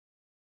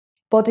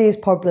Body is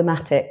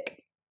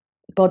problematic.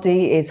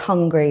 Body is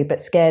hungry but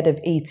scared of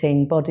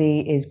eating. Body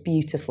is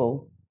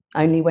beautiful.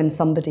 Only when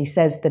somebody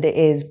says that it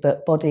is,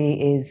 but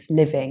body is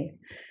living.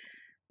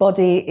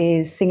 Body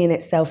is singing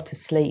itself to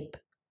sleep.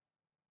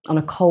 On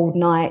a cold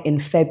night in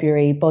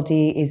February,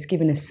 body is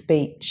giving a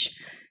speech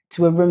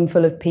to a room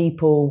full of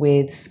people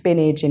with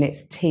spinach in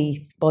its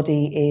teeth.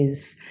 Body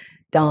is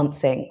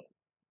dancing.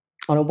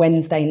 On a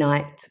Wednesday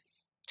night,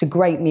 to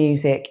great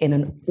music in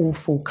an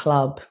awful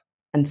club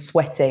and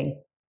sweating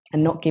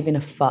and not giving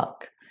a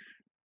fuck.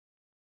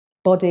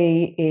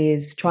 Body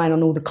is trying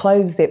on all the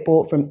clothes it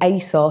bought from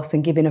ASOS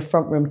and giving a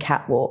front room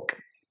catwalk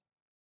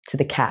to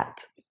the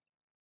cat.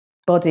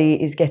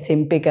 Body is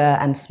getting bigger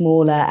and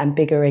smaller and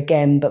bigger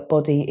again, but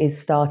body is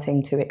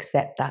starting to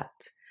accept that.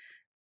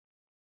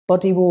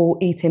 Body will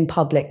eat in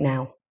public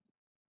now.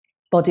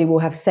 Body will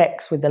have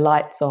sex with the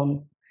lights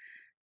on.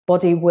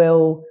 Body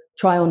will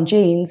try on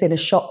jeans in a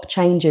shop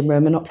changing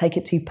room and not take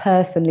it too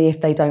personally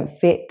if they don't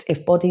fit.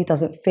 If body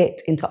doesn't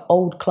fit into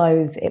old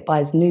clothes, it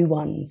buys new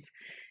ones.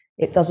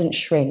 It doesn't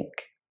shrink.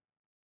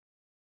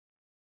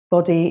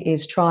 Body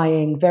is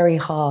trying very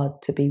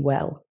hard to be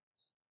well.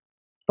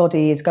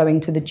 Body is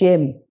going to the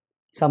gym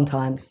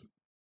sometimes,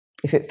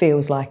 if it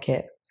feels like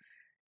it.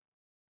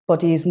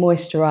 Body is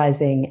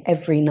moisturizing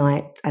every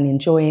night and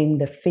enjoying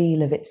the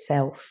feel of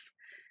itself.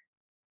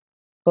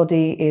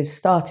 Body is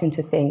starting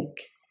to think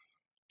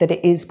that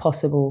it is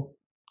possible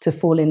to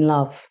fall in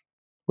love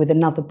with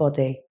another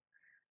body,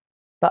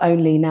 but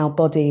only now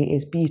body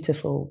is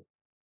beautiful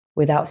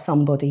without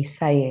somebody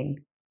saying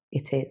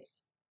it is.